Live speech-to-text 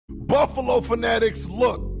Buffalo Fanatics,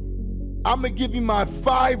 look, I'm going to give you my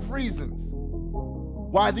 5 reasons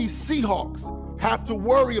why these Seahawks have to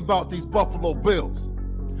worry about these Buffalo Bills.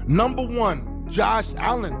 Number 1, Josh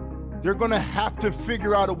Allen. They're going to have to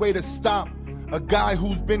figure out a way to stop a guy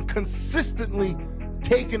who's been consistently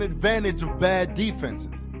taking advantage of bad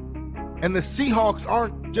defenses. And the Seahawks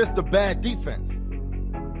aren't just a bad defense.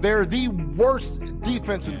 They're the worst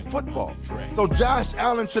defense in football. So Josh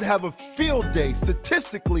Allen should have a field day,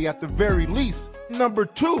 statistically at the very least. Number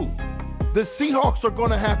 2, the Seahawks are going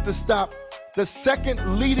to have to stop the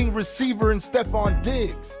second leading receiver in Stephon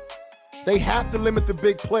Diggs. They have to limit the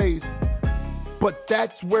big plays, but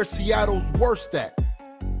that's where Seattle's worst at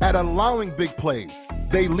allowing big plays.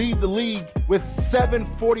 They lead the league with 7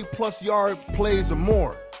 40-plus yard plays or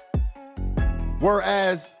more,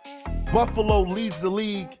 whereas Buffalo leads the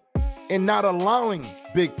league in not allowing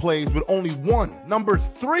big plays with only 1. Number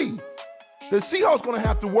 3, the Seahawks going to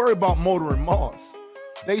have to worry about Motor and Moss.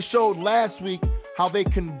 They showed last week how they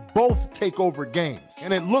can both take over games.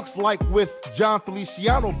 And it looks like with John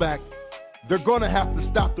Feliciano back, they're going to have to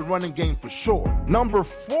stop the running game for sure. Number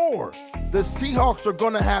 4, the Seahawks are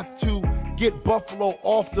going to have to get Buffalo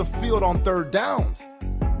off the field on 3rd downs.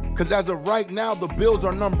 Because as of right now, the Bills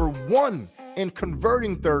are number 1 in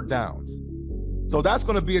converting 3rd downs. So that's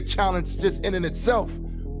going to be a challenge just in and itself.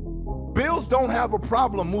 Bills don't have a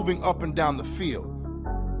problem moving up and down the field.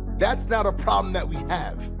 That's not a problem that we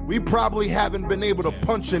have. We probably haven't been able to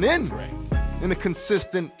punch it in a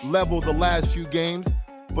consistent level the last few games.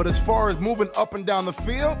 But as far as moving up and down the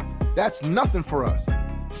field, that's nothing for us.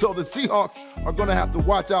 So the Seahawks are going to have to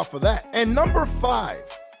watch out for that. And number 5,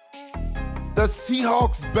 the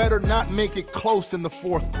Seahawks better not make it close in the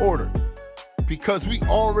 4th quarter, because we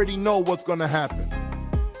already know what's going to happen.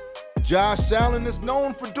 Josh Allen is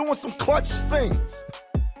known for doing some clutch things.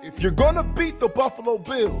 If you're going to beat the Buffalo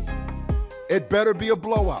Bills, it better be a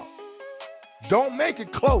blowout. Don't make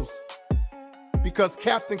it close, because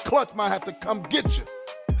Captain Clutch might have to come get you.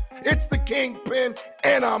 It's the Kingpin,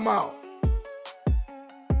 and I'm out.